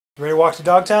You ready to walk to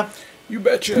Dogtown? You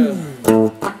betcha.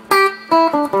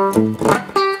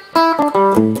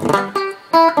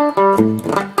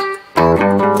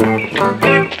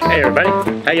 Hey everybody,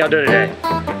 how y'all doing today?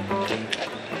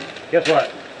 Guess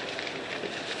what?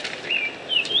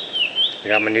 I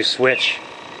got my new switch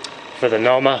for the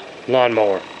Noma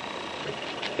lawnmower.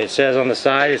 It says on the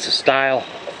side it's a style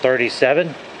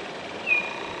 37.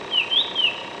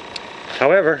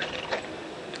 However,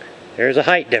 there's a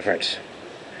height difference.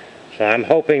 So I'm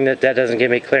hoping that that doesn't give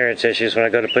me clearance issues when I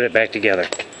go to put it back together.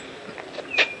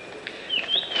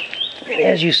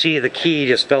 As you see, the key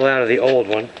just fell out of the old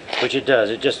one, which it does.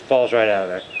 It just falls right out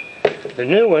of there. The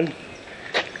new one,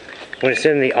 when it's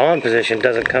in the on position,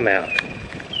 doesn't come out.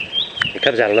 It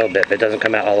comes out a little bit, but it doesn't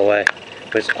come out all the way.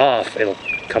 When it's off, it'll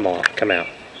come out.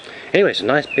 Anyway, it's a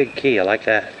nice big key. I like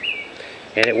that.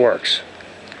 And it works.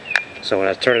 So when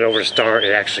I turn it over to start,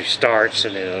 it actually starts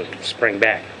and it'll spring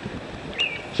back.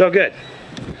 So good.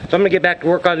 So I'm going to get back to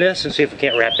work on this and see if we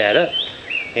can't wrap that up.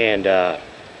 And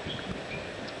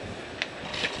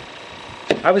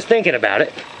I was thinking about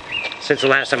it since the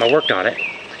last time I worked on it.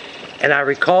 And I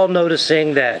recall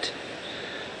noticing that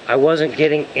I wasn't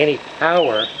getting any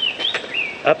power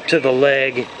up to the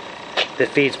leg that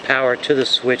feeds power to the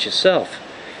switch itself.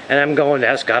 And I'm going,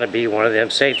 that's got to be one of them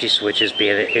safety switches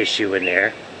being an issue in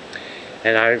there.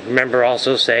 And I remember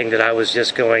also saying that I was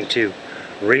just going to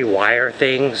rewire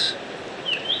things.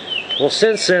 Well,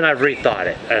 since then I've rethought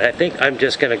it. And I think I'm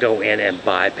just going to go in and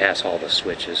bypass all the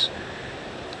switches.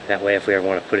 That way if we ever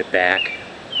want to put it back,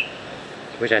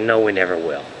 which I know we never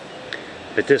will.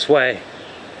 But this way,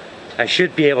 I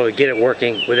should be able to get it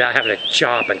working without having to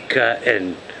chop and cut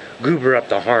and goober up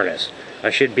the harness.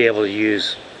 I should be able to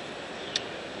use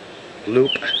loop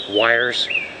wires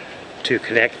to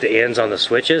connect the ends on the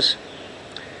switches.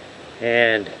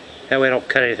 And that way I don't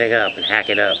cut anything up and hack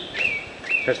it up.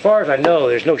 As far as I know,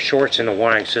 there's no shorts in the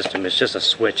wiring system. It's just a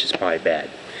switch. It's probably bad.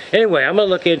 Anyway, I'm going to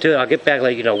look into it. I'll get back and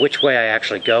let you know which way I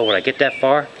actually go when I get that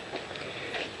far.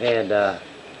 And,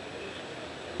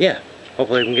 yeah,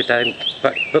 hopefully we can get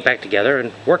that put back together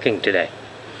and working today.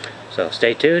 So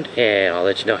stay tuned, and I'll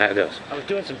let you know how it goes. I was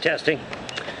doing some testing,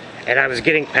 and I was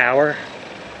getting power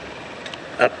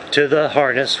up to the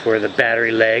harness where the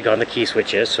battery leg on the key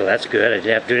switch is, so that's good. I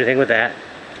didn't have to do anything with that.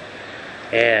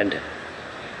 And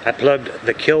I plugged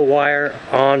the kill wire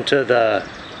onto the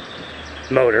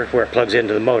motor, where it plugs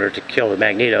into the motor to kill the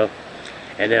magneto.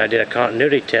 And then I did a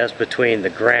continuity test between the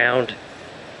ground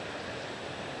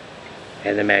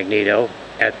and the magneto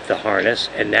at the harness,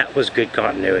 and that was good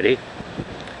continuity.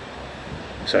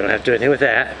 So I don't have to do anything with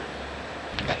that.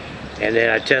 And then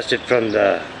I tested from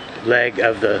the leg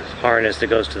of the harness that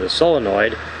goes to the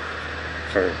solenoid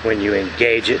for when you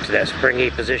engage it to that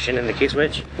springy position in the key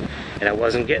switch, and I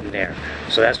wasn't getting there.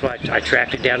 So that's why I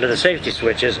tracked it down to the safety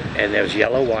switches, and there's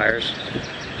yellow wires,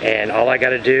 and all I got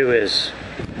to do is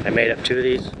I made up 2 of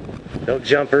these little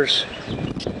jumpers,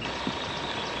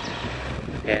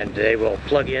 and they will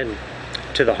plug in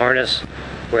to the harness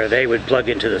where they would plug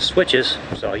into the switches.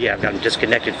 So yeah, I've got them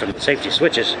disconnected from the safety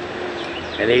switches,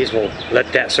 and these will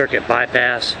let that circuit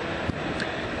bypass.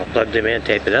 I'll plug them in,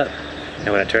 tape it up,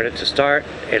 and when I turn it to start,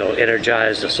 it'll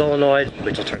energize the solenoid,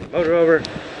 which will turn the motor over.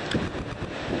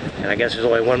 And I guess there's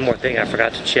only one more thing I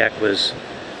forgot to check, was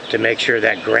to make sure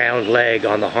that ground leg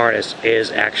on the harness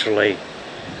is actually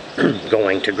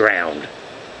going to ground.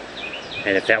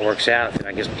 And if that works out, then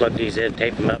I just plug these in,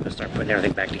 tape them up, and start putting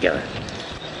everything back together.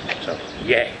 So,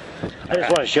 yay. I just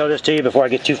want to show this to you before I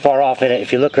get too far off in it.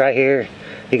 If you look right here,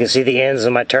 you can see the ends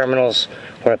of my terminals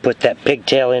where I put that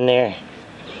pigtail in there.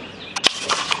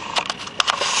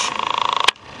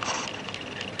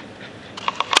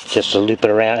 Just to loop it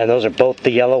around, and those are both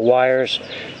the yellow wires.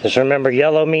 Just remember,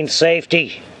 yellow means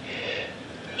safety.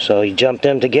 So you jump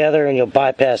them together and you'll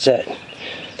bypass that.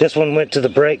 This one went to the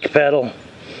brake pedal,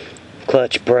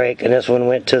 clutch brake, and this one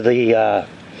went to the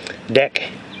deck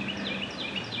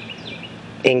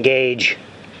engage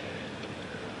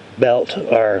belt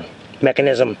or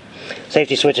mechanism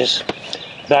safety switches.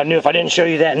 But I knew if I didn't show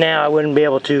you that now, I wouldn't be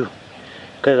able to,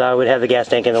 because I would have the gas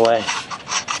tank in the way.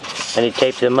 I need to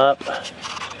tape them up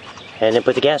and then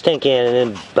put the gas tank in and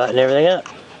then button everything up.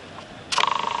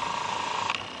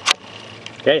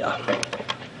 There you go.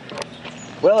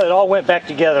 Well, it all went back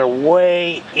together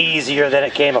way easier than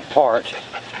it came apart.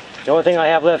 The only thing I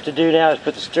have left to do now is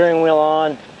put the steering wheel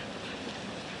on.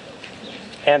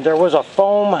 And there was a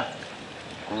foam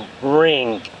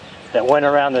ring that went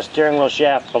around the steering wheel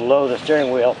shaft below the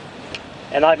steering wheel.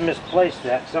 And I've misplaced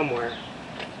that somewhere.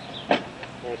 And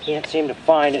I can't seem to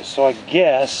find it, so I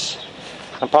guess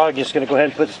I'm probably just going to go ahead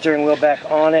and put the steering wheel back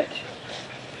on it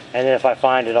And then if I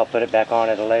find it, I'll put it back on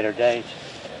at a later date.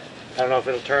 I don't know if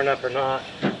it'll turn up or not.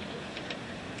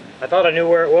 I thought I knew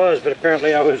where it was, but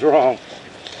apparently I was wrong.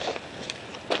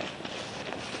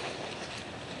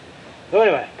 So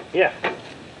anyway, yeah.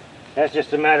 That's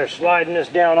just a matter of sliding this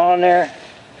down on there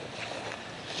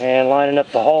and lining up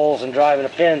the holes and driving a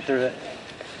pin through it.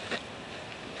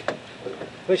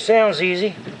 Which sounds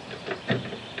easy.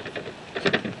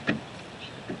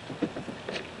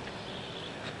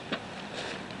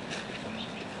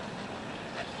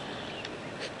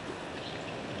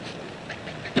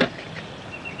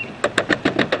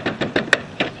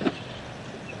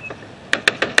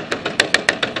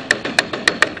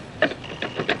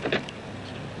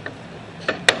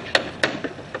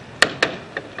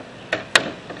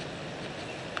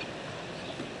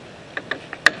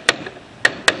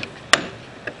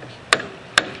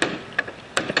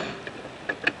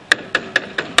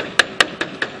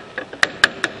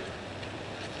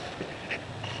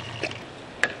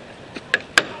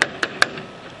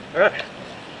 Alright,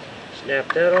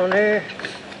 snap that on there.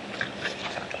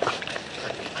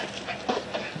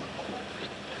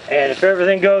 And if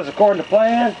everything goes according to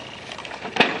plan,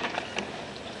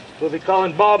 we'll be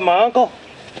calling Bob my uncle.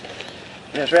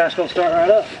 And this rascal will start right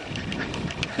up.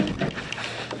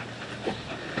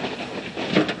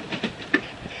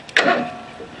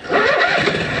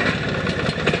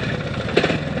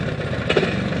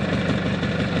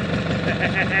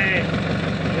 Hey,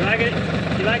 you like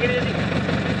it? You like it, Izzy?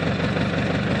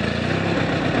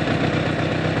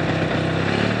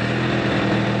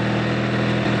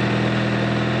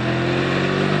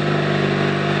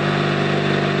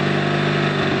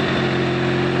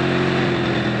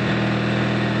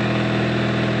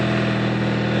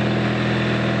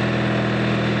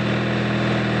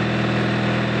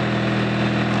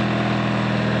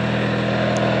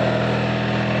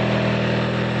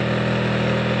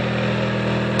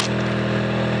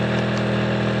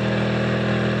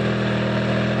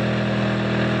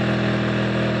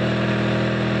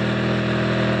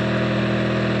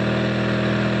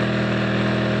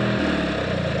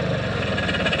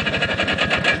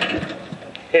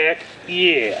 Heck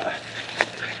yeah.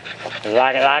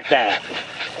 Like it like that.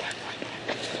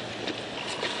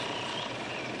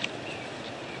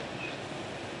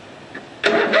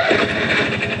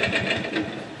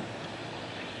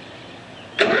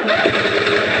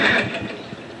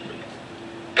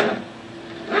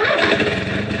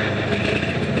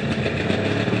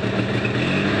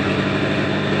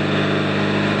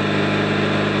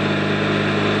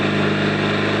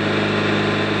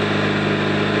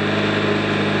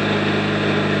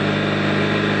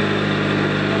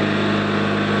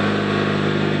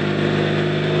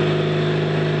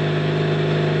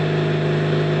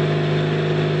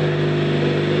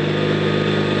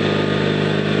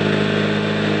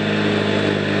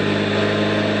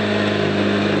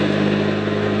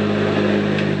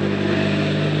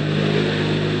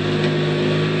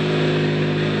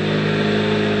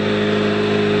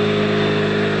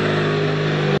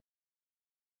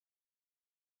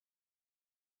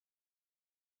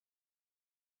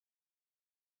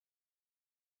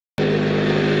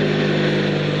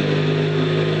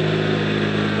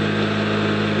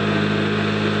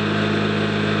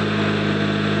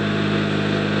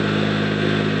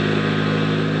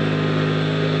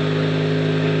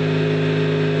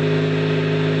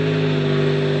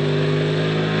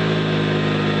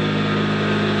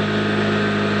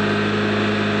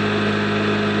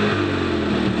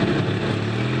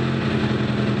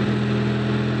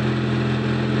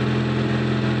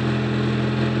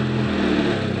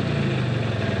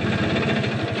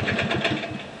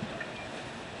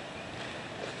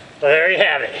 So there you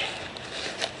have it.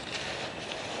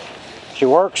 She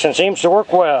works and seems to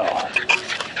work well.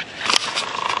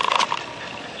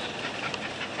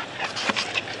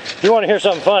 If you want to hear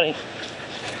something funny,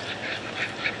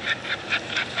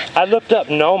 I looked up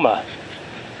Noma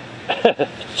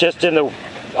just in the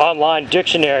online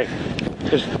dictionary.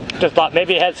 Just thought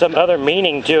maybe it had some other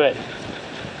meaning to it.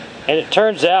 And it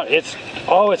turns out it's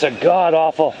a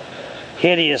god-awful,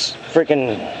 hideous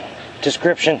freaking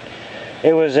description.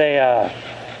 It was a,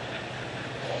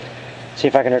 see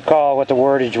if I can recall what the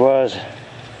wordage was.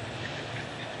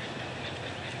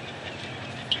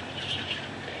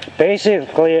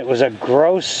 Basically, it was a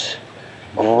gross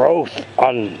growth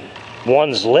on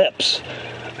one's lips.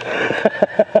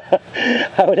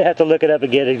 I would have to look it up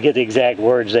again and get the exact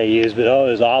words they used, but oh,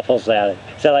 it was awful sounding.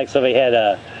 It sounded like somebody had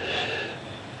a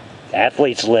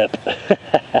athlete's lip.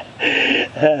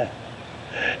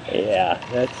 Yeah,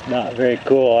 that's not very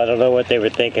cool. I don't know what they were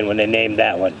thinking when they named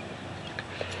that one.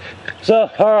 So,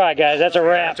 alright guys, that's a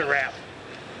wrap. That's a wrap.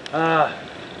 I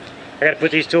gotta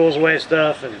put these tools away and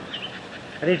stuff, and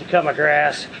I need to cut my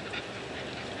grass.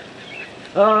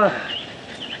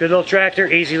 Good little tractor,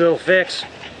 easy little fix.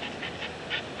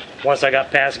 Once I got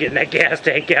past getting that gas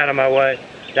tank out of my way,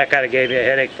 that kind of gave me a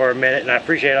headache for a minute, and I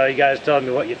appreciate all you guys telling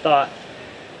me what you thought.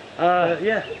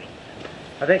 Yeah,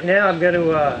 I think now I'm going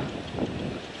to,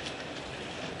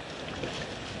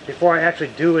 before I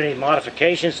actually do any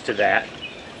modifications to that,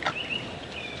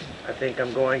 I think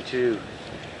I'm going to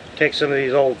take some of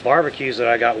these old barbecues that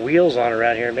I got wheels on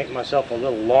around here and make myself a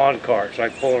little lawn cart so I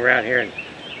can pull around here, and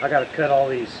I got to cut all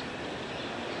these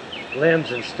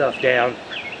limbs and stuff down,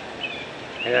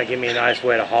 and that'll give me a nice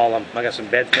way to haul them. I got some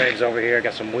bed frames over here,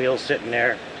 got some wheels sitting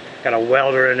there, got a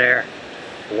welder in there.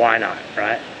 Why not,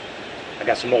 right? I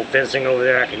got some old fencing over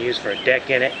there I can use for a deck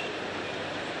in it.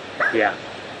 Yeah.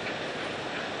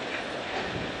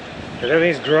 Because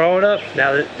everything's growing up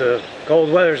now that the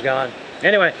cold weather's gone.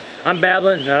 Anyway, I'm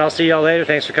babbling, and I'll see y'all later.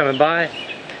 Thanks for coming by.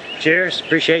 Cheers,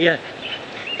 appreciate you.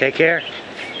 Take care,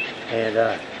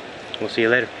 and we'll see you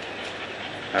later.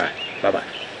 Alright, bye-bye.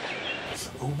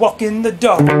 Walking the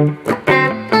dog. I'm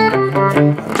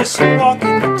just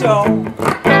walking the dog.